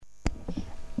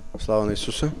Слава на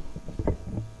Исуса!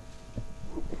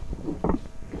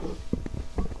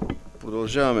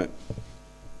 Продължаваме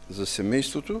за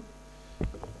семейството.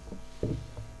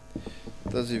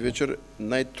 Тази вечер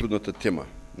най-трудната тема,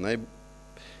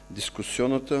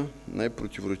 най-дискусионната,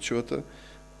 най-противоречивата.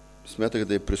 Смятах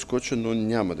да я прескоча, но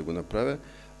няма да го направя.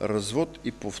 Развод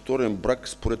и повторен брак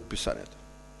според Писанията.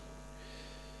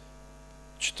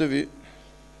 Чета ви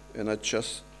една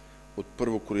част от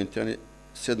 1 Коринтияни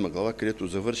 7 глава, където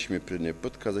завършихме предния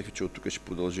път. Казах ви, че от тук ще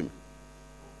продължим.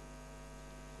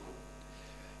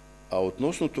 А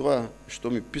относно това, що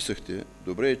ми писахте,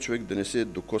 добре е човек да не се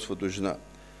докосва до жена.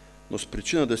 Но с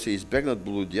причина да се избягнат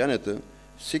блудодеянията,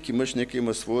 всеки мъж нека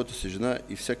има своята си жена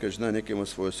и всяка жена нека има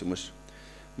своя си мъж.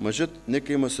 Мъжът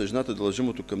нека има с жената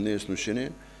дължимото към нея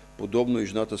сношение, подобно и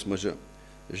жената с мъжа.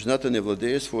 Жената не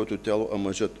владее своето тяло, а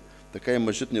мъжът. Така и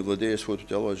мъжът не владее своето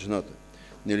тяло, а жената.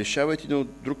 Не лишавайте един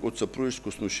от друг от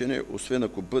съпружеско сношение, освен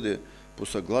ако бъде по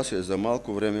съгласие за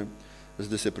малко време, за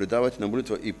да се предавате на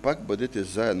молитва и пак бъдете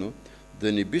заедно,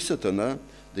 да не би Сатана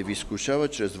да ви изкушава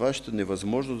чрез вашата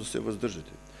невъзможност да се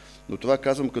въздържате. Но това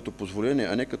казвам като позволение,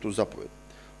 а не като заповед.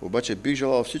 Обаче бих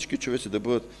желал всички човеци да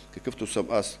бъдат какъвто съм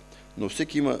аз, но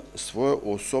всеки има своя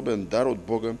особен дар от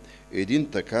Бога, един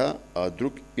така, а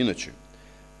друг иначе.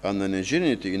 А на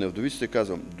неженените и на вдовиците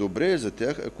казвам, добре е за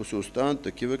тях, ако се останат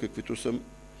такива,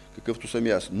 какъвто съм и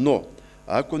аз. Но,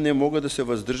 ако не могат да се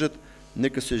въздържат,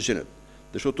 нека се женят.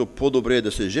 Защото по-добре е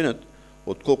да се женят,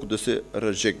 отколко да се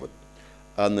разжегват.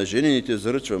 А на женените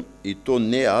заръчвам, и то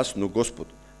не аз, но Господ,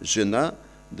 жена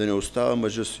да не остава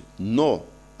мъжа си. Но,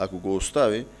 ако го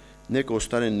остави, нека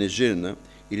остане неженена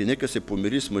или нека се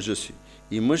помири с мъжа си.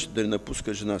 И мъж да не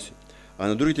напуска жена си. А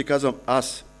на другите казвам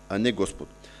аз, а не Господ.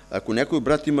 Ако някой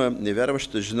брат има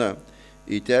невярваща жена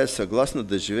и тя е съгласна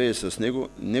да живее с него,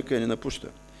 нека я не напуща.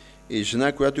 И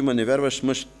жена, която има невярващ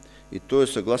мъж и той е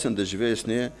съгласен да живее с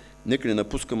нея, нека не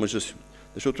напуска мъжа си.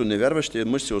 Защото невярващият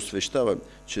мъж се освещава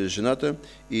чрез жената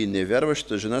и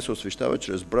невярващата жена се освещава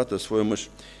чрез брата, своя мъж.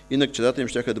 Инак чадата им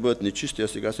щяха да бъдат нечисти, а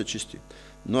сега са чисти.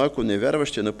 Но ако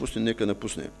невярващия напусне, нека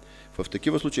напусне. В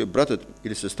такива случаи братът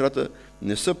или сестрата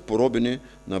не са поробени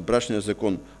на брачния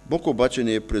закон. Бог обаче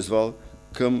не е призвал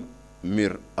към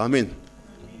мир. Амин.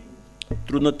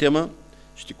 Трудна тема,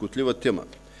 щекотлива тема.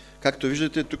 Както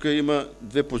виждате, тук има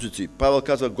две позиции. Павел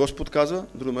казва, Господ казва,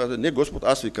 друг казва, не Господ,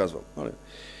 аз ви казвам.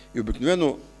 И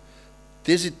обикновено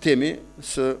тези теми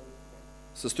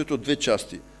състоят от две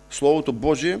части. Словото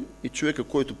Божие и човека,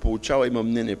 който получава, има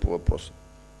мнение по въпроса.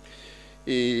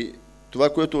 И това,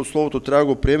 което от Словото трябва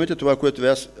да го приемете, това, което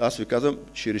аз ви казвам,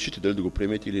 ще решите дали да го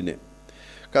приемете или не.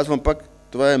 Казвам пак,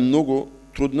 това е много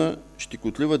трудна,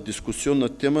 щекотлива, дискусионна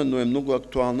тема, но е много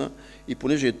актуална и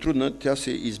понеже е трудна, тя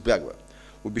се избягва.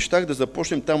 Обещах да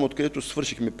започнем там, откъдето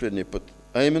свършихме предния път.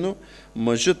 А именно,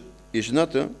 мъжът и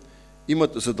жената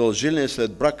имат задължение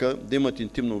след брака да имат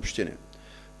интимно общение.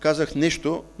 Казах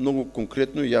нещо много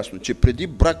конкретно и ясно, че преди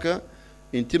брака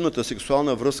интимната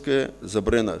сексуална връзка е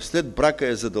забранена. След брака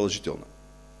е задължителна.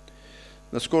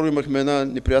 Наскоро имахме една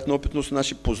неприятна опитност,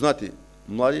 наши познати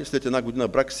млади, след една година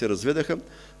брак се разведаха,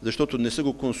 защото не са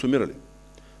го консумирали.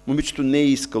 Момичето не е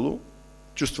искало,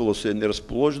 чувствало се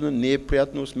неразположено, не е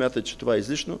приятно, смята, че това е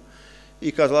излишно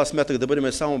и казала, аз смятах да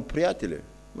бъдем само приятели.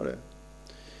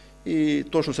 И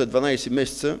точно след 12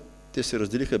 месеца те се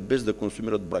разделиха без да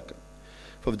консумират брака.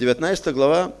 В 19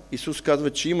 глава Исус казва,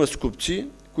 че има скупци,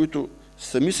 които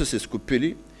сами са се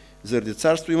скупили, заради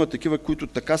царство има такива, които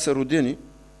така са родени.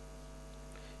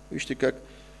 Вижте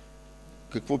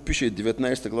какво пише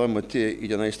 19 глава Матея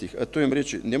 11 стих. А той им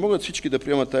рече, не могат всички да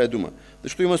приемат тая дума,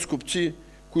 защото има скупци,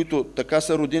 които така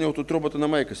са родени от утробата на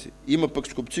майка си. Има пък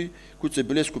скупци, които са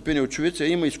били скупени от човеци, а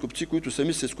има и скупци, които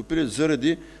сами се скупили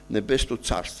заради небесното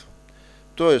царство.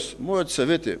 Тоест, моят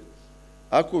съвет е,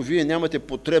 ако вие нямате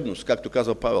потребност, както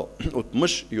казва Павел, от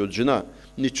мъж и от жена,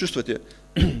 не чувствате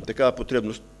такава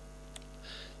потребност,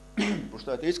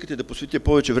 искате да посветите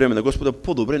повече време на Господа,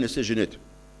 по-добре не се женете.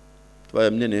 Това е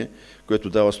мнение, което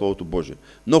дава Словото Божие.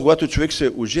 Но когато човек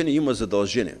се ожени, има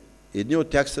задължения. Едни от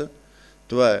тях са,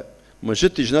 това е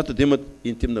мъжът и жената да имат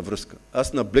интимна връзка.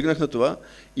 Аз наблегнах на това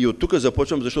и от тук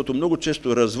започвам, защото много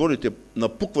често разводите,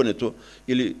 напукването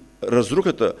или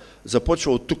разрухата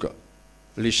започва от тук.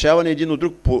 Лишаване един от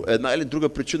друг по една или друга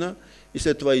причина и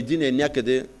след това един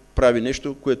някъде прави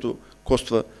нещо, което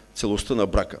коства целостта на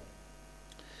брака.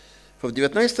 В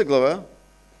 19 глава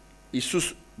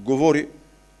Исус говори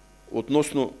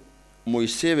относно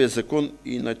Моисеевия закон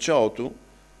и началото,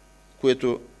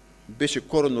 което беше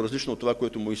коренно различно от това,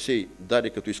 което Моисей даде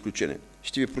като изключение.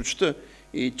 Ще ви прочета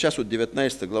и част от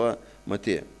 19 глава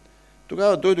Матея.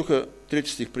 Тогава дойдоха, 3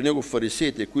 стих, при него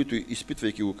фарисеите, които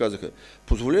изпитвайки го казаха: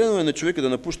 позволено е на човека да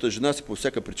напуща жена си по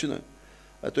всяка причина.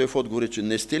 А той в отговор, че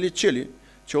не сте ли чели,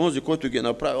 че онзи, който ги е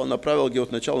направил ги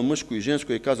отначало мъжко и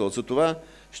женско, е казал: за това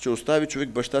ще остави човек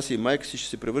баща си и майка си, ще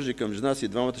се превърже към жена си и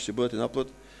двамата ще бъдат една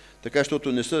плът, така,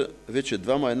 защото не са вече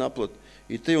двама една плът.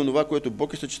 И тъй онова, което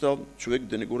Бог е съчетал, човек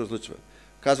да не го разлъчва.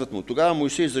 Казват му: тогава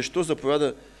Моисей защо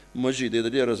заповяда мъжи да й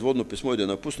даде разводно писмо и да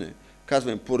напусне?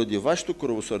 Казва им: поради вашето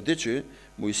кръвосърдечие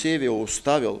Моисей ви е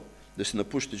оставил да се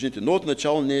напушите жените, но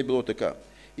отначало не е било така.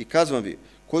 И казвам ви,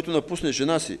 който напусне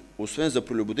жена си, освен за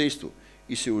прелюбодейство,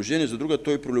 и се ожени за друга,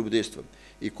 той прелюбодейства.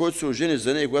 И който се ожени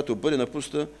за нея, когато бъде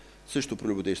напусната, също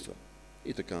прелюбодейства.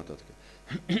 И така нататък.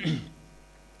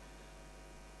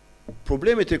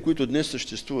 Проблемите, които днес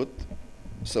съществуват,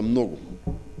 са много.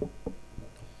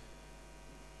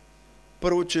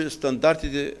 Първо, че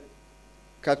стандартите,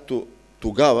 както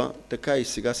тогава, така и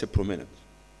сега се променят.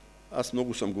 Аз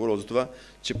много съм говорил за това,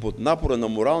 че под напора на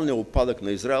моралния опадък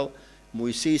на Израел,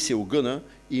 Моисей се огъна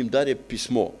и им даде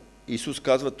писмо. Исус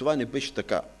казва: това не беше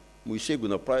така. Моисей го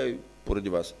направи поради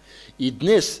вас. И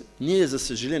днес ние, за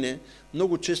съжаление,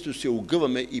 много често се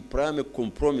огъваме и правиме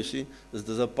компромиси, за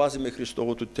да запазиме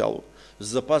Христовото тяло, за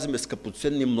да запазиме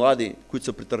скъпоценни млади, които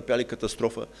са претърпяли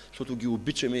катастрофа, защото ги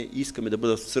обичаме и искаме да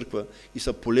бъдат в църква и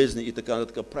са полезни и така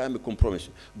нататък. Правиме компромиси.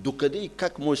 Докъде и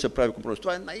как може да се прави компромис?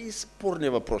 Това е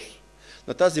най-спорният въпрос.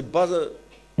 На тази база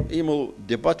е имало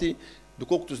дебати,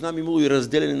 доколкото знам, имало и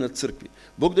разделяне на църкви.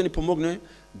 Бог да ни помогне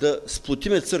да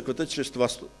сплотиме църквата чрез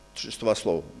това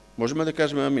слово. Можем да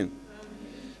кажем амин?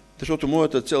 Защото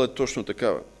моята цел е точно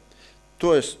такава.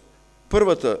 Тоест,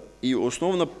 първата и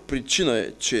основна причина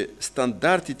е, че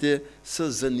стандартите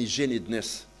са занижени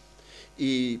днес.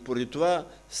 И поради това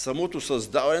самото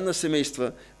създаване на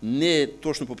семейства не е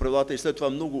точно по правилата и след това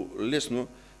много лесно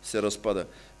се разпада.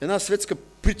 Една светска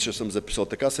притча съм записал,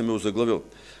 така съм я озаглавил.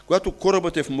 Когато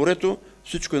корабът е в морето,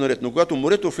 всичко е наред. Но когато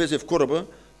морето влезе в кораба,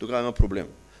 тогава има проблем.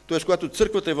 Тоест, когато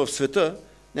църквата е в света,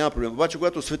 няма проблем. Обаче,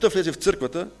 когато света влезе в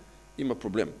църквата, има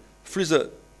проблем. Влиза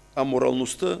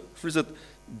аморалността, влизат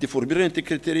деформираните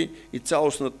критерии и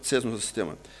цялостна ценностна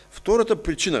система. Втората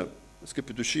причина,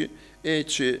 скъпи души, е,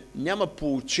 че няма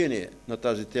поучение на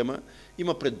тази тема.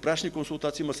 Има предбрачни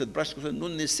консултации, има следбрачни консултации,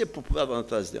 но не се проповядва на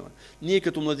тази тема. Ние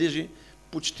като младежи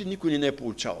почти никой не е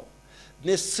получавал.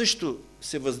 Днес също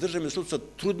се въздържаме, защото са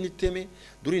трудни теми,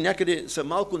 дори някъде са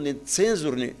малко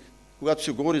нецензурни. Когато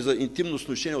се говори за интимно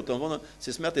сношение от амвона,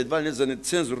 се смята едва ли не за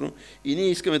нецензурно и ние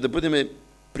искаме да бъдем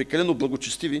прекалено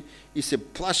благочестиви и се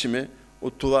плашиме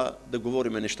от това да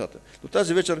говориме нещата. Но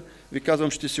тази вечер ви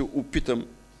казвам, ще се опитам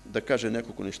да кажа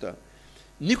няколко неща.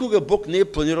 Никога Бог не е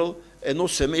планирал едно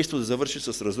семейство да завърши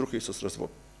с разруха и с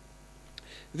развод.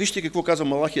 Вижте какво казва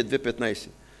Малахия 2.15.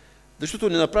 Защото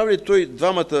не направи ли той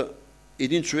двамата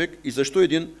един човек и защо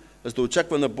един, за да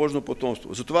очаква на Божно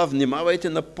потомство. Затова внимавайте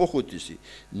на походите си.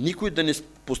 Никой да не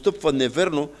постъпва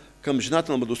неверно към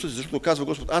жената на младостта си, защото казва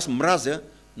Господ: аз мразя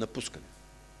напускане.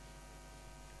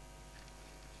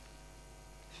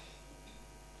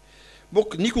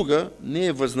 Бог никога не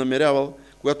е възнамерявал,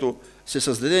 когато се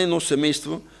създаде едно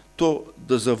семейство, то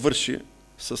да завърши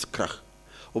с крах.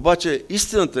 Обаче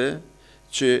истината е,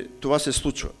 че това се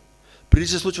случва. Преди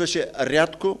се случваше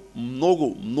рядко,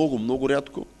 много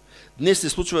рядко. Днес се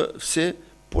случва все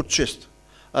по-често.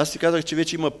 Аз ти казах, че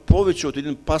вече има повече от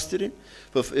един пастири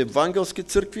в евангелски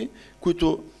църкви,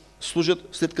 които служат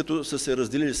след като са се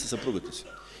разделили със съпругата си.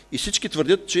 И всички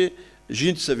твърдят, че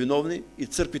жените са виновни и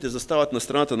църквите застават на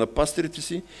страната на пастирите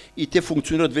си и те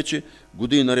функционират вече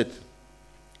години наред.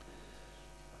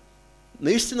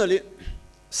 Наистина ли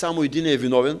само един е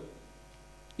виновен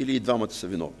или и двамата са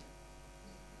виновни?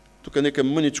 Тук нека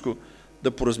мъничко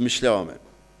да поразмишляваме.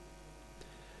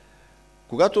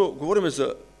 Когато говорим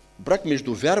за брак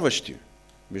между вярващи,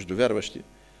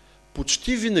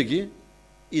 почти винаги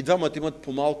и двамата имат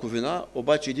по-малко вина,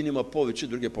 обаче един има повече,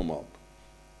 другия по-малко.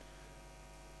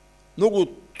 Много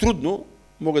трудно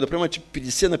мога да приема, че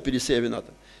 50 на 50 е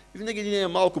вината. И винаги един е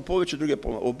малко повече, другия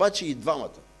по-малко. Обаче и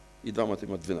двамата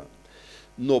имат вина.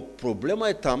 Но проблема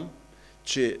е там,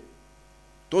 че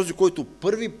този, който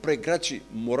първи прекрачи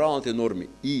моралните норми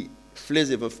и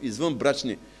влезе в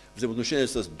извънбрачни взаимоотношения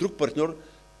с друг партньор,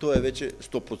 той е вече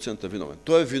 100% виновен.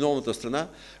 Той е виновната страна,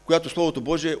 която Словото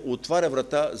Божие отваря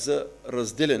врата за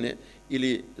разделяне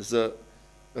или за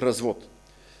развод.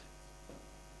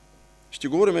 Ще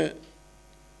говорим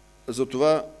за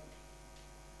това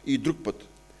и друг път.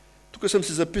 Тук съм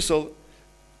си записал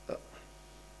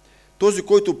този,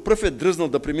 който пръв е дръзнал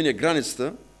да премине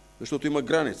границата, защото има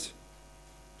граници.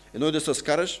 Едно е да се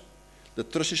скараш, да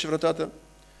тръщиш вратата,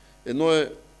 едно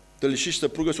е да лишиш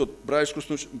съпруга си от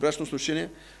брачно сношение,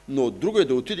 но друго е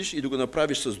да отидеш и да го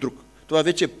направиш с друг. Това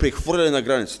вече е прехвърляне на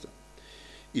границата.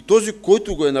 И този,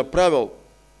 който го е направил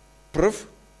пръв,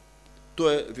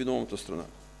 той е виновната страна.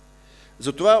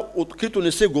 Затова открито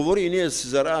не се говори и ние си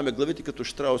заравяме главите като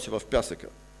щрауси в пясъка.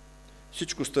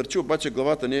 Всичко стърчи, обаче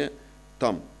главата не е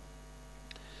там.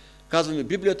 Казваме,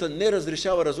 Библията не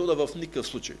разрешава развода в никакъв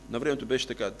случай. На времето беше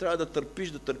така. Трябва да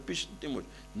търпиш, не може.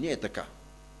 Не е така.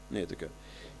 Не е така.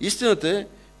 Истината е,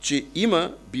 че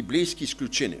има библейски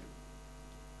изключения.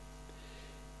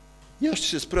 И аз ще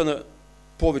се спра на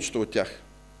повечето от тях.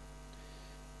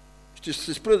 Ще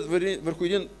се спра върху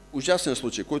един ужасен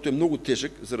случай, който е много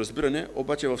тежък за разбиране,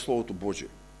 обаче в Словото Божие.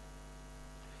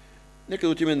 Нека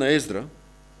да отидем на Ездра,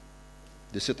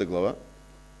 10 глава.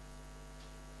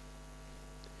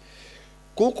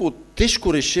 Колко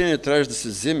тежко решение трябваше да се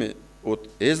вземе от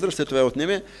Ездра, след това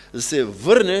отнеме, за да се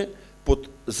върне под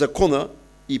закона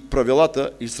и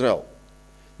правилата Израел.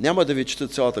 Няма да ви чета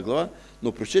цялата глава,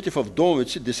 но прочете в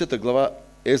домовете си 10 глава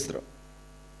Ездра.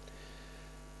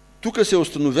 Тук се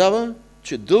установява,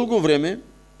 че дълго време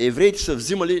евреите са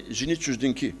взимали жени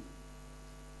чужденки.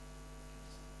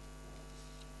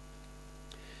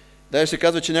 Даже се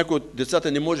казва, че някои от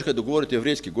децата не можеха да говорят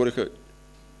еврейски, говореха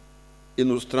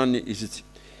иностранни езици.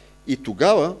 И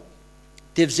тогава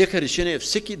те взеха решение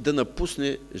всеки да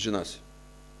напусне жена си.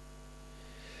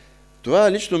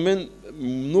 Това лично мен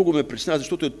много ме притеснява,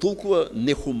 защото е толкова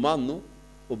нехуманно,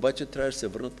 обаче трябва да се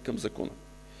върнат към закона.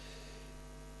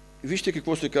 Вижте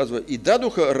какво се казва. И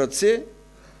дадоха ръце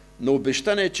на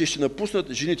обещание, че ще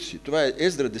напуснат жените си. Това е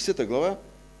Ездра 10 глава,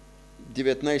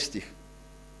 19 стих.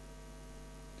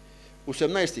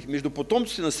 18 стих. Между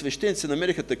потомците на свещеници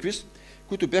намериха такви,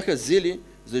 които бяха взели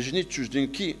за жени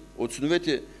чужденки от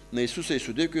синовете на Исуса и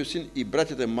Судейковия син и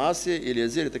братята Маасия,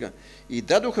 Елиазер и така. И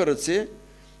дадоха ръце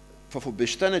в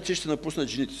обещание, че ще напуснат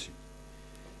жените си.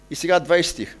 И сега 20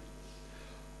 стих.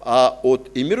 А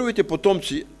от Емировите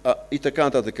потомци и така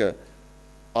нататък.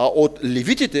 А от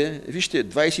левитите, вижте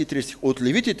 23 стих, от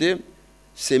левитите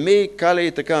семей, кале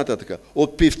и така нататък.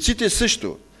 От певците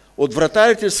също, от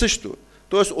вратарите също.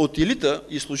 Т.е. от елита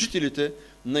и служителите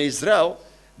на Израел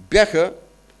бяха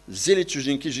взели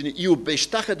чужденки жени и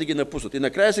обещаха да ги напуснат. И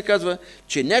накрая се казва,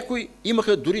 че някои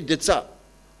имаха дори деца,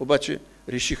 обаче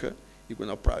решиха и го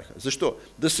направиха. Защо?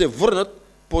 Да се върнат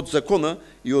под закона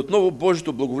и отново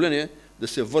Божието благоволение да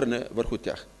се върне върху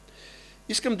тях.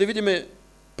 Искам да видим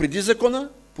преди закона,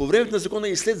 по времето на закона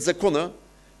и след закона,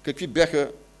 какви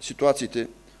бяха ситуациите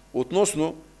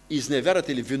относно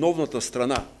изневярата или виновната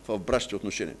страна в брачните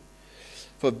отношения.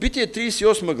 В Битие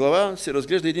 38 глава се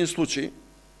разглежда един случай.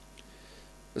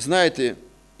 Знаете,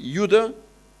 Юда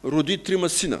роди 3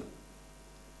 сина.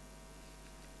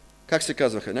 Как се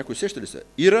казваха? Някой сеща ли се?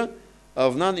 Ира,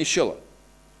 Авнан и Шела.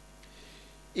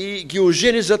 И ги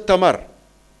ожени за Тамар.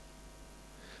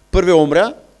 Първият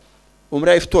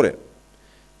умря и втория.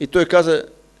 И той каза,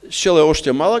 Шела е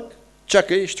още малък,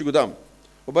 чакай, ще го дам.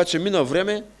 Обаче мина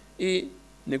време и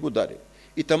не го даде.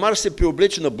 И Тамар се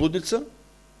приоблече на блудница,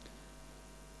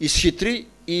 изхитри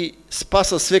и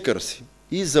спаса свекър си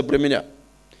и забременя.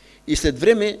 И след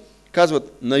време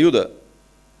казват на Юда,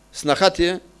 снаха ти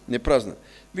е непразна.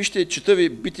 Вижте, чета ви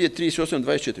Битие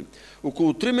 38-24.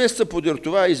 Около 3 месеца подир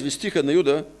това известиха на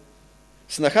Юда,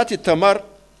 снаха ти Тамар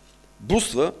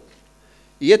буства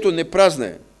и ето непразна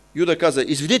е. Юда каза,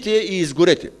 изведете я и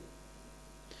изгорете.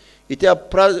 И тя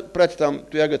прати там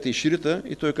тоягата и ширита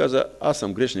и той каза, аз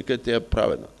съм грешника, тя е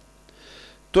праведна.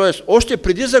 Тоест, още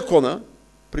преди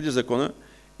закона,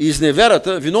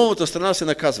 изневярата, виновната страна се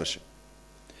наказваше.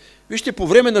 Вижте, по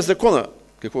време на закона,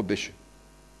 какво беше?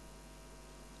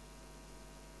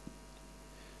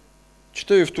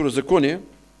 Чета ви Второзаконие,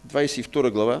 22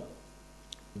 глава,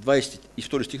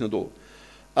 22 стих надолу.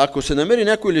 Ако се намери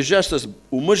някой лежащ с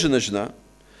омъжена жена,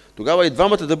 тогава и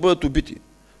двамата да бъдат убити.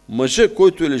 Мъжа,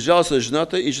 който е лежал с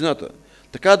жената и жената.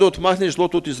 Така да отмахне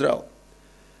злото от Израел.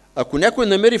 Ако някой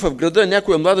намери в града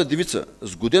някоя млада девица,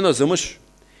 сгодена за мъж,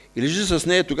 и лежи с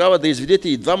нея, тогава да изведете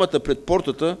и двамата пред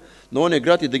портата на оня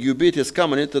град и да ги убиете с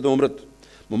камънета да умрат.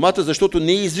 Момата, защото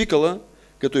не е извикала,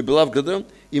 като е била в града,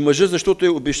 и мъжа, защото е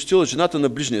обезщетила жената на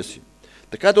ближния си.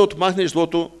 Така да отмахне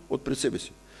злото от пред себе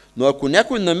си. Но ако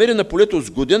някой намери на полето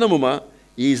сгодена мома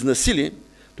и изнасили,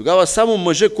 тогава само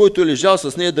мъжа, който е лежал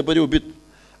с нея, да бъде убит.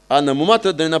 А на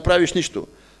момата да не направиш нищо.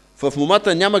 В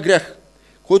момата няма грях,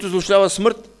 който заслужава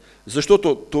смърт,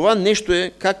 защото това нещо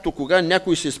е както кога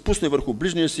някой се спусне върху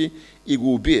ближния си и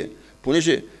го убие,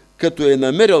 понеже като е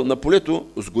намерил на полето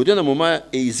сгодена мома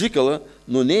е извикала,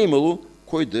 но не е имало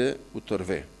кой да я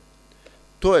отърве.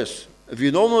 Тоест,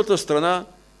 виновната страна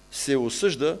се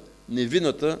осъжда,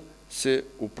 невинната се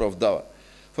оправдава.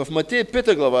 В Матея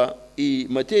 5 глава и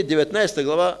Матея 19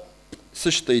 глава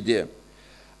същата идея.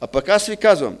 А пък аз ви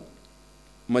казвам,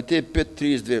 Матея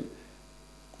 5:32,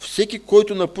 всеки,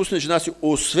 който напусне жена си,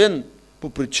 освен по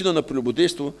причина на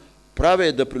прелюбодейство, правя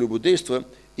е да прелюбодейства,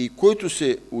 и който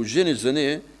се ожени за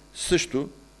нея, също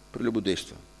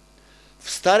прелюбодейства.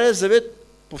 В Стария завет,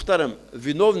 повтарям,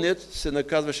 виновният се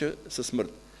наказваше със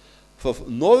смърт. В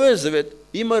Новия завет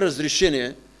има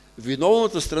разрешение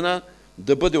виновната страна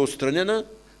да бъде отстранена,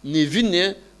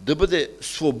 невинният да бъде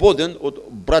свободен от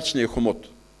брачния хомот.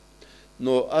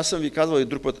 Но аз съм ви казвал и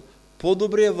друг път,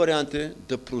 по-добрият вариант е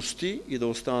да прости и да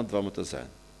останат двамата заедно.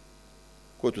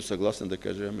 Който е съгласен да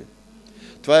каже амин.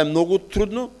 Това е много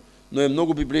трудно, но е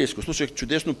много библейско. Слушах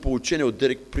чудесно поучение от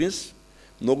Дерек Принс,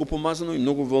 много помазано и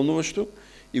много вълнуващо,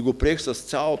 и го приех с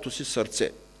цялото си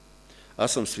сърце.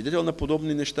 Аз съм свидетел на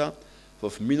подобни неща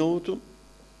в миналото,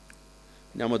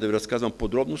 няма да ви разказвам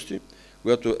подробности,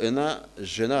 когато една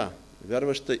жена,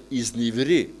 вярваща,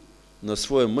 изневери на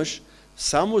своя мъж,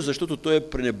 само защото той я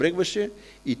пренебрегваше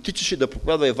и тичаше да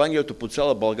прокладва Евангелието по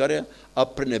цяла България, а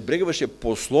пренебрегваше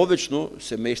пословечно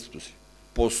семейството си.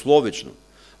 Пословечно.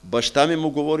 Баща ми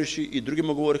му говореше и други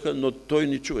му говориха, но той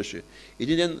не чуваше.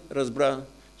 Един ден разбра,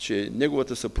 че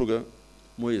неговата съпруга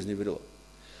му е изневерила.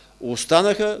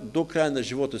 Останаха до края на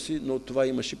живота си, но това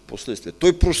имаше последствия.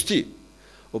 Той прости,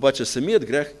 обаче самият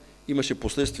грях имаше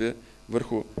последствия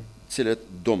върху целият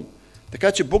дом.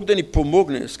 Така че Бог да ни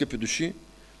помогне, скъпи души,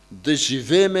 да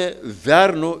живееме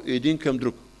вярно един към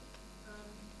друг.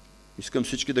 Искам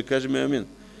всички да кажем амин.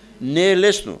 Не е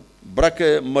лесно.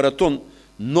 Брака е маратон,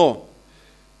 но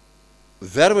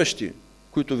вярващи,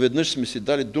 които веднъж сме си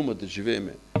дали дума да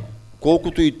живееме,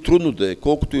 колкото и трудно да е,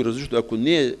 колкото и различно, ако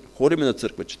ние ходиме на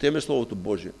църква, четеме Словото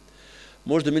Божие,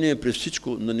 може да минем през всичко,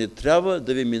 но не трябва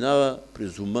да ви минава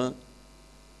през ума,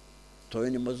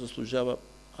 той не ме заслужава,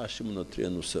 аз ще му натрия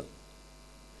носа.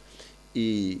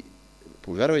 И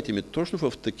повярвайте ми, точно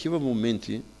в такива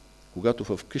моменти, когато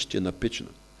в къщи е напечена,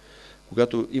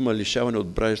 когато има лишаване от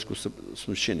братско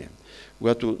сношение,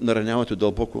 когато нараняването е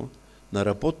дълбоко, на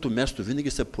работното място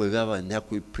винаги се появява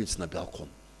някой принц на бял кон.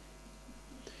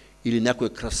 Или някоя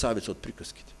красавица от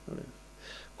приказките,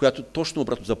 която точно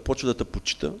обратно започва да те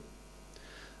почита,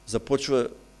 започва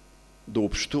да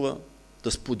общува,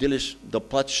 да споделиш, да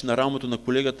плачеш на рамото на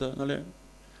колегата, нали?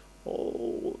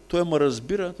 Той ме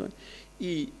разбира,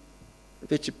 и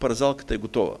вече парзалката е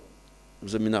готова.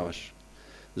 Заминаваш.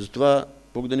 Затова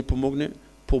Бог да ни помогне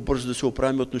по-бързо да се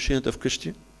оправим отношенията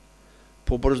вкъщи,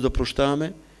 по-бързо да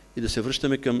прощаваме и да се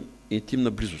връщаме към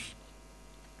интимна близост.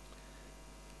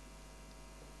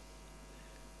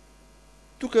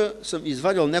 Тук съм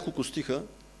извадил няколко стиха,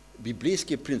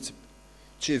 библейския принцип,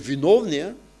 че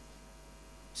виновният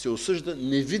се осъжда,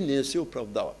 невинният се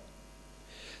оправдава.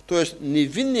 Тоест,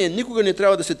 невинният никога не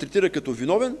трябва да се третира като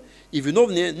виновен и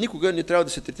виновният никога не трябва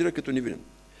да се третира като невинен.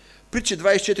 Притчи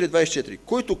 24:24.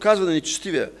 Който казва на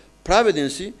нечестивия, праведен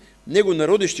си, него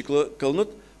народи ще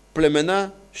кълнат,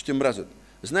 племена ще мразят.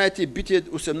 Знаете, Битие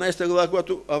 18 глава,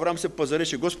 когато Авраам се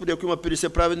пазареше, Господи, ако има 50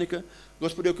 праведника,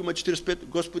 Господи, ако има 45,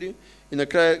 Господи, и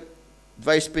накрая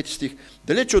 25 стих.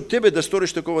 Далече от тебе да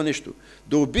сториш такова нещо,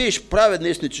 да убиеш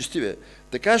праведния с нечестивия,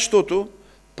 така, щото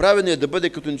праведният да бъде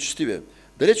като нечестивия.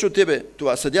 Далече от тебе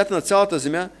това, съдята на цялата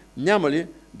земя, няма ли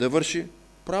да върши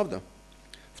правда?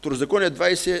 Второзаконие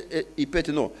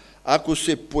 25:1. Ако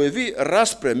се появи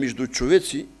разпря между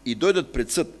човеци и дойдат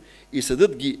пред съд и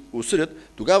съдът ги осъдят,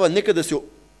 тогава нека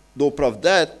да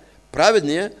оправдаят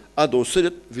праведния, а да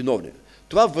осъдят виновния.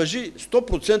 Това важи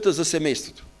 100% за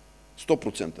семейството.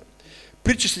 100%.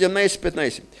 Притчи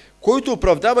 17:15. Който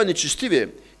оправдава нечестивие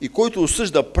и който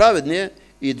осъжда праведния,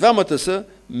 и двамата са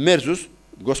мерзост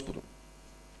от Господа.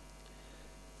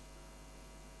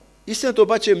 Истината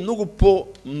обаче е много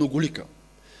по-многолика.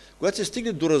 Когато се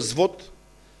стигне до развод,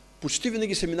 почти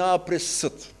винаги се минава през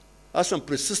съд. Аз съм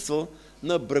присъствал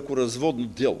на бракоразводно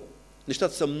дело.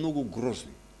 Нещата са много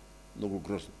грозни. Много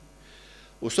грозни.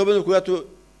 Особено когато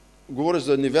говоря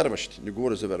за невярващи, не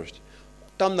говоря за вярващи.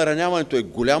 Там нараняването е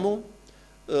голямо,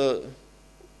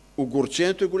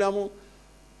 огорчението е голямо,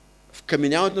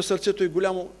 вкаменяването на сърцето е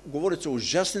голямо, говорят се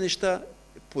ужасни неща,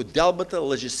 подялбата,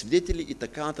 лъжесвидетели и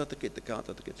така нататък, и така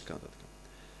нататък, и така нататък.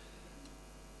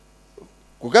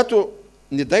 Когато,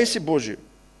 не дай си Боже,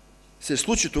 се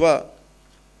случи това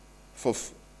в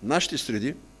нашите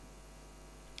среди,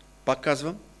 пак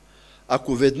казвам,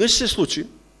 ако веднъж се случи,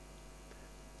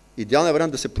 идеалният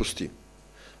вариант да се прости.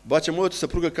 Обаче моята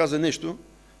съпруга каза нещо,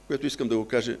 което искам да го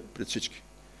кажа пред всички.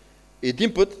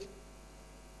 Един път,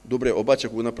 добре, обаче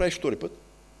ако го направиш втори път,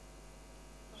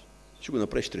 ще го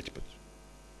направиш трети път.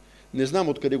 Не знам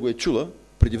откъде го е чула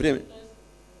преди време.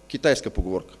 Китайска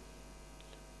поговорка.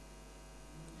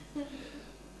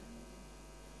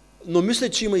 Но мисля,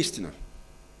 че има истина.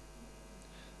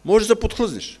 Може да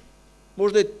подхлъзнеш.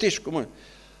 Може да е тежко.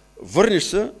 Върнеш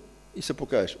се и се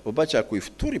покажеш. Обаче, ако и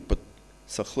втори път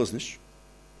се хлъзнеш,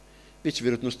 вече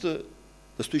вероятността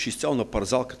да стоиш изцяло на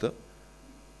парзалката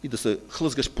и да се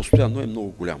хлъзгаш постоянно е много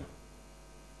голяма.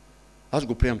 Аз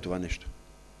го приемам това нещо.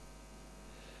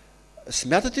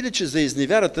 Смятате ли, че за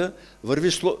изневярата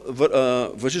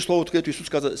важи словото, където Исус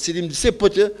каза 70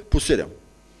 пътя по 7?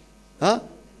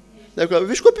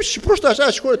 Виж какво пише, ще прощаш,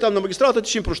 аз ще ходя там на магистралата, ти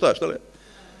ще им прощаш. Дали?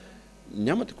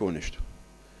 Няма такова нещо.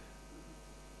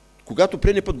 Когато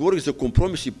предния път говорих за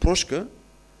компромис и прошка,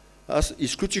 аз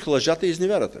изключих лъжата и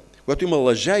изневярата. Когато има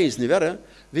лъжа и изневяра,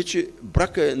 вече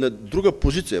брака е на друга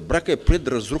позиция. Брака е пред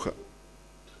разруха.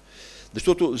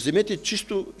 Защото вземете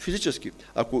чисто физически.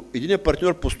 Ако един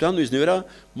партньор постоянно изневерява,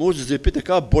 може да залепи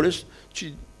такава болест,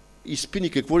 че и спини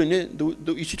какво ли не,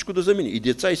 и всичко да замине. И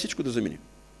деца, и всичко да замине.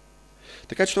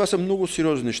 Така че това са много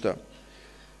сериозни неща.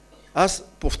 Аз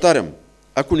повтарям,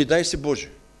 ако не дай се Боже,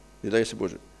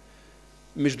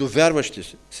 между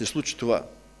вярващи се случи това,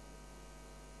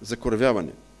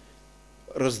 закоравяване,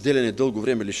 разделяне, дълго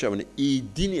време, лишаване, и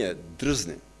единия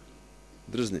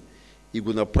дръзне и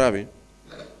го направи,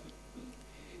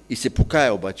 и се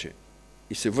покая обаче,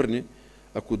 и се върне,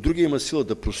 ако другия има сила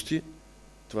да прости,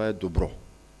 това е добро.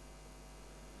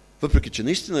 Въпреки че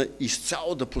наистина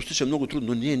изцяло да простиш е много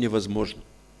трудно, но не е невъзможно.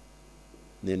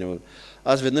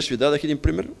 Аз веднъж ви дадах един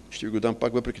пример, ще ви го дам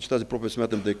пак, въпреки че тази проповед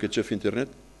смятам да я кача в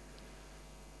интернет.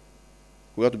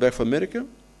 Когато бях в Америка,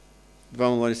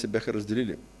 двама млади се бяха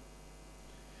разделили.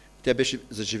 Тя беше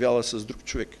заживяла с друг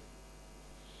човек.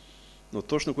 Но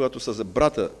точно когато са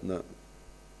брата на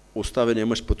оставения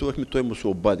мъж пътувахме, той му се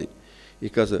обади и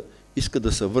каза, иска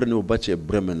да се върне, обаче е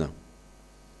бремена.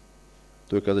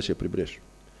 Той каза, ще я прибереш.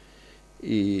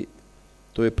 И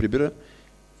той я прибира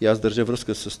и аз държа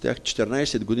връзка с тях.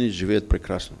 14 години живеят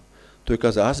прекрасно. Той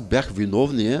каза, аз бях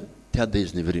виновния тя да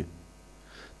изневери.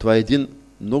 Това е един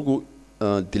много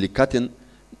деликатен,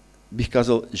 бих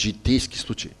казал, житейски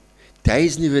случай. Тя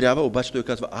изневерява, обаче той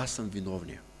казва, аз съм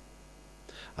виновния.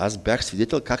 Аз бях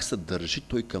свидетел как се държи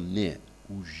той към нея.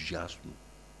 Ужасно.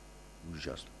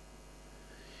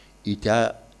 И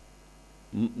тя,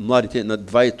 младите,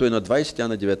 той на 20, тя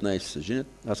на 19 се женят.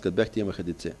 Аз като бях, те имаха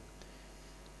деце.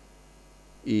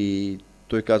 И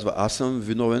той казва, аз съм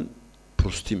виновен,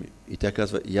 прости ми. И тя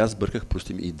казва, и аз бърках,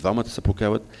 прости ми. И двамата се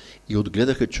покаяват и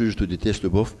отгледаха чуждото дете с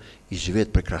любов и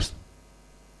живеят прекрасно.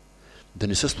 Да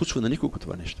не се случва на никого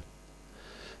това нещо.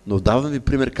 Но давам ви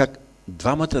пример как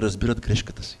двамата разбират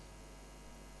грешката си.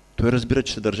 Той разбира,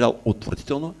 че се държал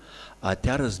отвратително, а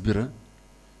тя разбира,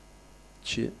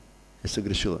 че е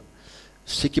съгрешила.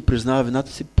 Всеки признава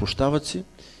вината си, прощават си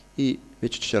и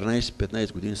вече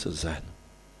 14-15 години са заедно.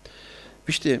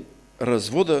 Вижте,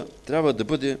 развода трябва да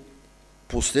бъде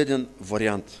последен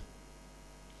вариант.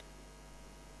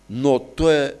 Но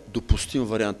той е допустим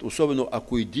вариант, особено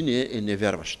ако единият е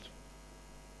невярващ.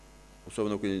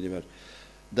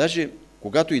 Даже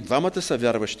когато и двамата са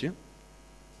вярващи,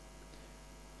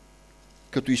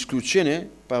 като изключение,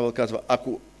 Павел казва,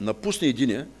 ако напусне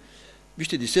единия,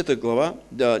 вижте 7 глава,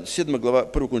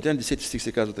 1 Коринтияни, 10 стих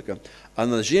се казва така. А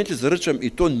на жените заръчам, и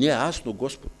то не аз, но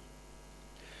Господ.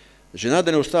 Жена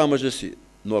да не остава мъжа си,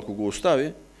 но ако го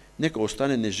остави, нека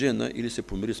остане нежена или се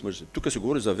помири с мъжа си. Тук се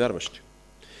говори за вярващи.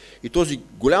 И този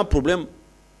голям проблем,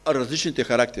 различните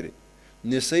характери.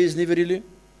 Не са изневерили,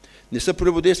 не са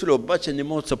прелюбодействали, обаче не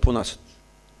могат да се понасят.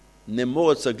 Не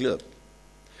могат да се гледат.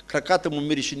 Краката му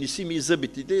мирише, не си ми и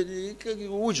зъбите.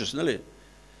 Ужас, нали?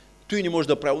 Той не може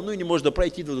да прави, но и не може да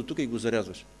прави, ти идва до тук и го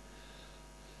зарязваш.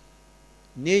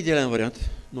 Не е идеален вариант,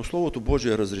 но Словото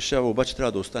Божие разрешава, обаче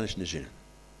трябва да останеш неженен.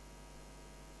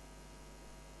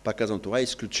 Пак казвам, това е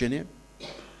изключение,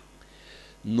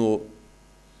 но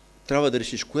трябва да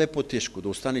решиш кое е по-тежко, да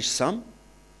останеш сам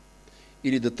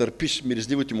или да търпиш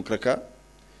миризливите му крака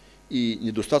и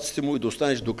недостатъците му и да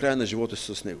останеш до края на живота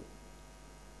си с него.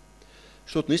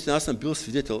 Защото наистина аз съм бил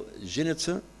свидетел,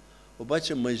 женеца,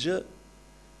 обаче мъжа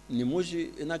не може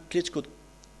една клечка от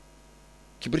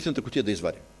кибритната кутия да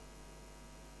извади.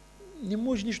 Не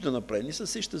може нищо да направи, не се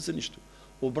сеща за нищо.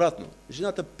 Обратно,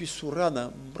 жената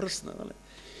писорана, мръсна, нали?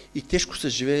 И тежко се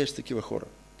живее с такива хора.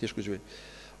 Тежко живее.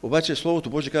 Обаче Словото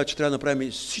Божие казва, че трябва да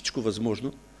направим всичко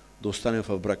възможно да останем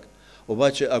в брак.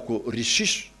 Обаче ако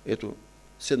решиш, ето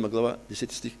 7 глава,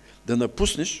 10 стих, да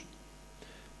напуснеш,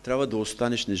 трябва да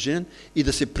останеш неженен и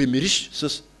да се примириш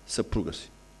с съпруга си.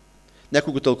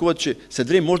 Някой го тълкуват, че след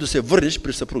време може да се върнеш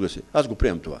при съпруга си. Аз го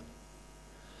приемам това.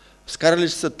 скарали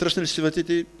са, тръснали си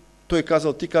вратите, той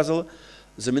казал, ти казала,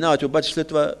 заминавате, обаче след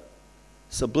това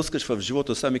се блъскаш в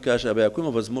живота сам и кажеш, ако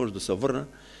има възможност да се върна,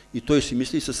 и той си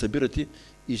мисли и се събирате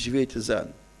и живеете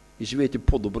заедно. И живеете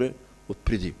по-добре от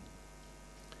преди.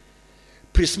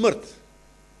 При смърт,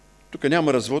 тук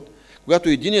няма развод, когато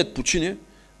единият почине,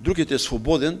 другият е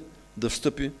свободен да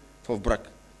встъпи в брак.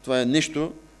 Това е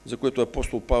нещо, за което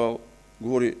апостол Павел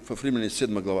говори в Римляни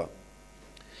 7 глава.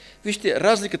 Вижте,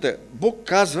 разликата. Бог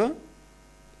казва,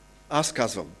 аз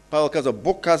казвам. Павел казва,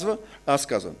 Бог казва, аз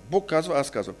казвам. Бог казва,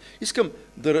 аз казвам. Искам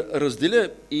да разделя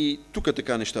и тук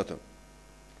така нещата.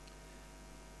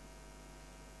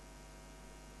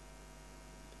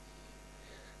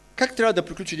 Как трябва да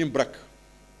приключи един брак?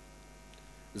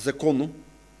 Законно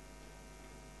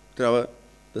трябва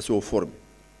да се оформи.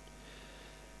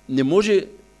 Не може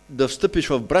да встъпиш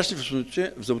в брачни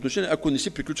взаимоотношения, ако не си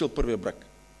приключил първия брак.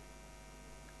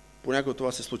 Понякога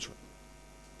това се случва.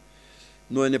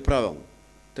 Но е неправилно.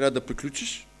 Трябва да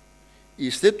приключиш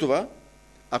и след това,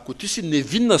 ако ти си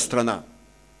невинна страна,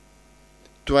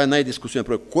 това е най-дискусионен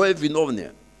проблем. Кой е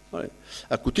виновният?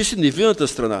 Ако ти си невинната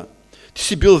страна, ти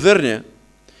си бил верния,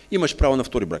 имаш право на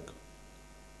втори брак.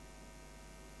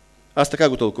 Аз така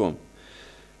го тълкувам.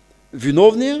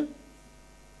 Виновният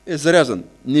е зарязан.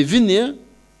 Невинният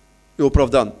е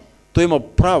оправдан. Той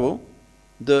има право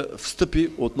да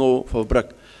встъпи отново в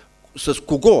брак. С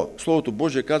кого? Словото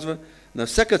Божие казва, на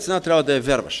всяка цена трябва да е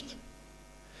вярващ.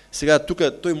 Сега тук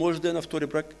той може да е на втори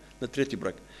брак, на трети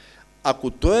брак.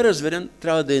 Ако той е разведен,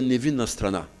 трябва да е невинна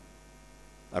страна.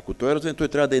 Ако той е разведен, той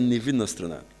трябва да е невинна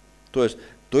страна. Тоест,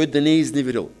 той да не е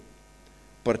изневерил.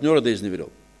 Партньора да е изневерил.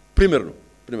 Примерно,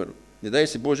 не дай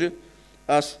си Боже,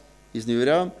 аз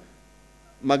изневерявам,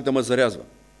 мак да ме зарязва.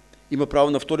 Има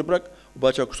право на втори брак,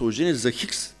 обаче ако се ожени за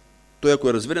хикс, той ако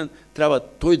е разведен, трябва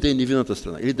той да е невинната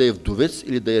страна. Или да е вдовец,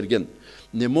 или да е ерген.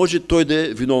 Не може той да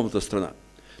е виновната страна.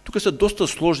 Тук са доста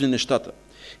сложни нещата.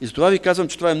 И затова ви казвам,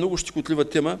 че това е много щекотлива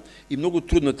тема и много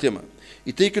трудна тема.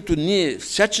 И тъй като ние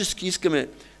всячески искаме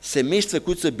семейства,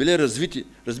 които са били разбити,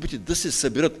 да се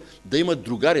съберат, да имат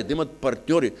другари, да имат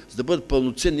партньори, за да бъдат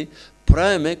пълноценни,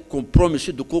 правиме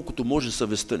компромиси, доколкото може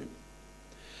съвестта ни.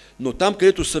 Но там,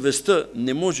 където съвестта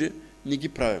не може, не ги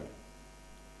правим.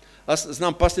 Аз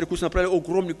знам пастири, които са направили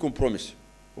огромни компромиси.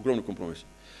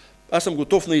 Аз съм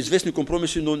готов на известни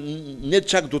компромиси, но не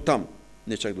чак до там.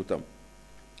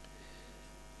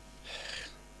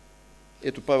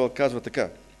 Ето Павел казва така.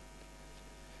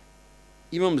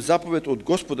 Имам заповед от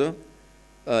Господа,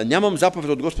 нямам заповед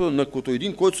от Господа, на като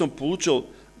един, който съм получил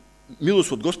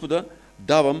милост от Господа,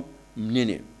 давам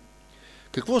мнение.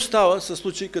 Какво става със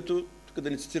случаи, като, тук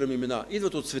да не цитирам имена,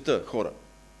 идват от света хора,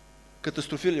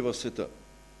 катастрофирали в света.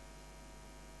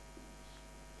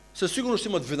 Със сигурност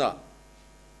имат вина,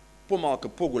 по-малка,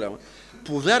 по-голяма,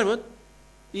 повярват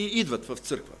и идват в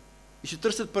църква и ще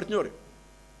търсят партньори.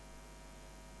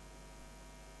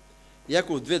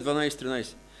 Яков 2, 12,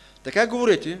 13. Така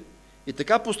говорете и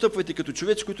така постъпвайте като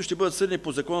човеци, които ще бъдат съдени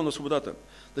по закона на свободата.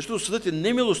 Защото съдът е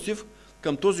немилостив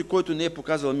към този, който не е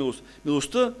показал милост.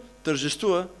 Милостта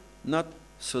тържествува над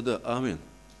съда. Амин.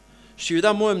 Ще ви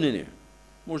дам мое мнение.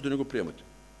 Може да не го приемате.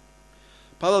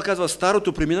 Павел казва,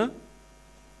 старото премина,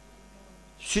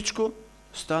 всичко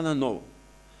стана ново.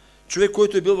 Човек,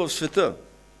 който е бил в света,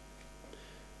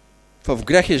 в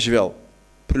грях е живял,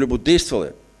 прелюбодействал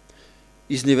е,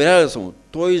 изневерявал съм,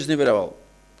 той е изневерявал.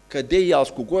 Къде е ял,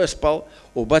 с кого е спал,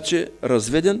 обаче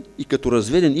разведен и като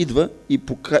разведен идва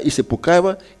и се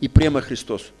покаява и приема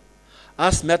Христос.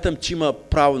 Аз смятам, че има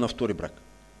право на втори брак.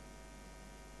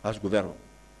 Аз го вярвам.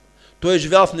 Той е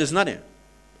живял в незнание.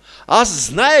 Аз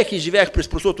знаех и живеях през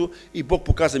прошлото и Бог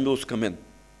показа милост към мен.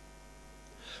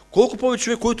 Колко повече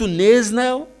човек, който не е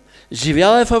знаел,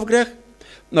 живял е в грях,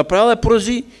 направил е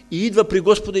порази и идва при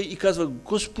Господа и казва,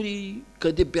 Господи,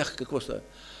 къде бях, какво става?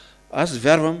 Аз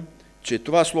вярвам, че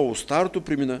това слово, старото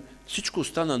премина, всичко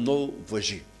остана ново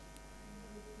важи.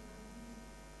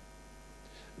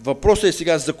 Въпросът е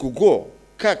сега за кого,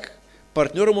 как,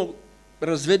 партньора му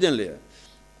разведен ли е,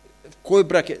 в кой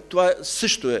брак е, това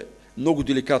също е много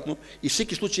деликатно и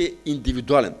всеки случай е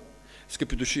индивидуален,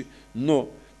 скъпи души, но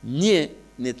ние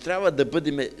не трябва да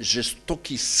бъдем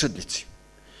жестоки съдници.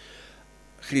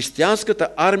 Християнската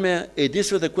армия е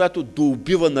единствената, която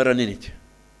доубива на ранените.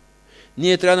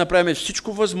 Ние трябва да направим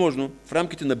всичко възможно в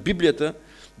рамките на Библията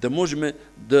да можем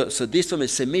да съдействаме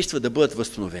семейства да бъдат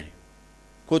възстановени.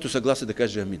 Който съгласи да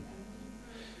каже амин.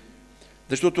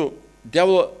 Защото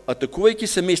дявола, атакувайки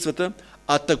семействата,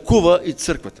 атакува и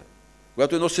църквата.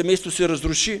 Когато едно семейство се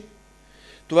разруши,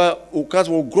 това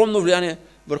оказва огромно влияние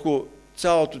върху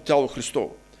цялото тяло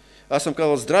Христово. Аз съм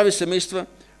казал здрави семейства,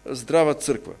 здрава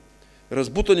църква.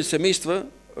 Разбутани семейства,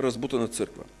 разбутана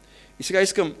църква. И сега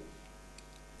искам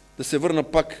да се върна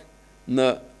пак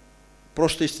на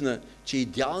простата истина, че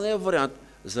идеалният вариант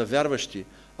за вярващи,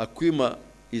 ако има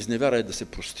изневяра, е да се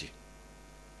прости.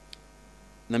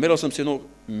 Намерил съм си едно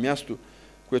място,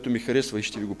 което ми харесва и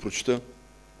ще ви го прочита.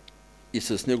 И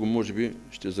с него, може би,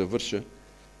 ще завърша.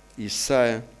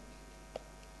 Исаия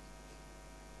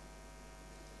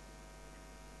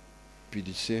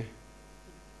 54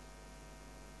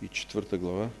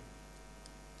 глава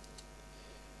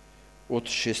от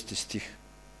 6 стих.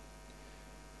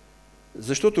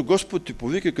 Защото Господ ти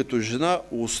повика като жена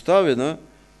оставена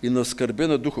и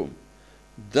наскърбена духом.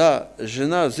 Да,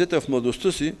 жена взета в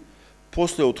младостта си,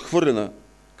 после отхвърлена,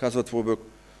 казва твой Бог.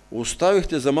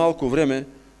 Оставихте за малко време,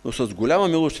 но с голяма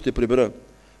милост ще те прибера.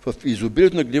 В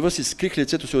изобилието на гнева си скрих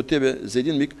лицето си от тебе за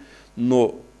един миг,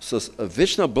 но с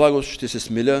вечна благост ще се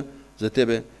смиля за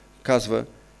тебе, казва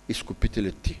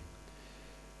Изкупителят ти.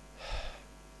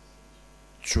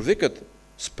 Човекът,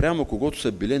 спрямо когото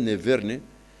са били неверни,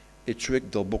 е човек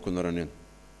дълбоко наранен.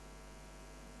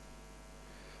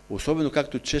 Особено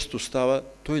както често става,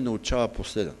 той научава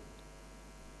последен.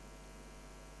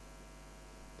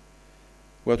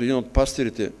 Когато един от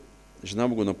пастирите, жена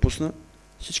му го напусна,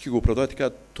 всички го оправдават и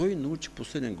казват, той научи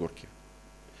последен горкия.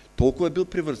 Толкова е бил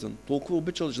привързан, толкова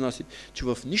обичал жена си, че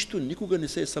в нищо никога не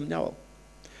се е съмнявал.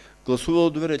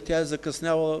 Гласувала доверие, тя е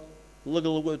закъснявала,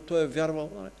 лъгала го, той е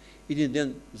вярвал. Един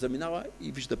ден заминава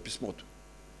и вижда писмото.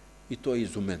 И той е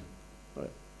изумен.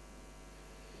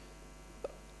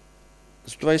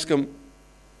 Затова искам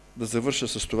да завърша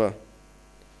с това.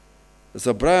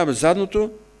 Забравям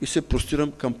задното и се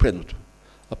простирам към предното.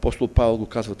 Апостол Павел го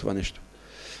казва това нещо.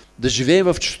 Да живеем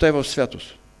в чистота и в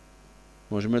святост.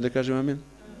 Можем ли да кажем амин?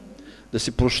 Да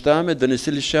си прощаваме, да не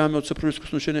се лишаваме от съпружеско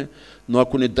отношение, но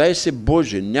ако не дай се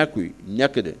Боже, някой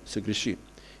някъде се греши,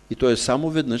 и то е само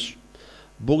веднъж,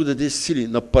 Бог даде сили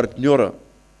на партньора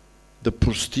да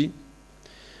прости.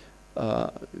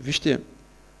 Вижте,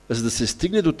 за да се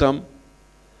стигне до там,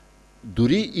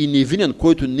 дори и невинен,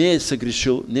 който не е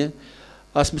съгрешил,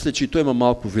 аз мисля, че и той има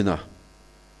малко вина.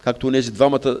 Както онези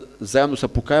двамата заедно се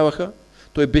покаяваха,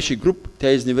 той беше груб,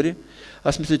 тя изневери.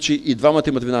 Аз мисля, че и двамата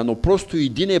имат вина, но просто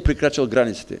един е прекрачал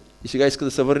границите. И сега иска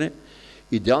да се върне.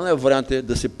 Идеалният вариант е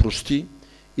да се прости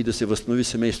и да се възстанови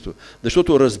семейство.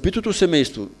 Защото разбитото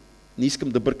семейство, не искам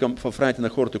да бъркам в раните на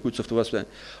хората, които са в това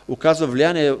състояние, оказва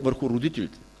влияние върху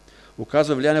родителите,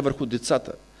 оказва влияние върху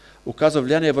децата, оказва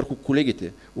влияние върху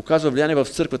колегите, оказва влияние в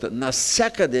църквата.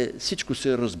 Насякъде всичко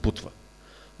се разбутва.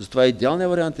 Затова идеалният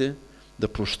вариант е да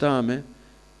прощаваме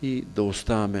и да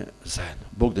оставаме заедно.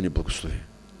 Бог да ни благослови.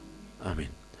 Амин.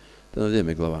 Да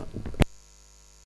надеме глава.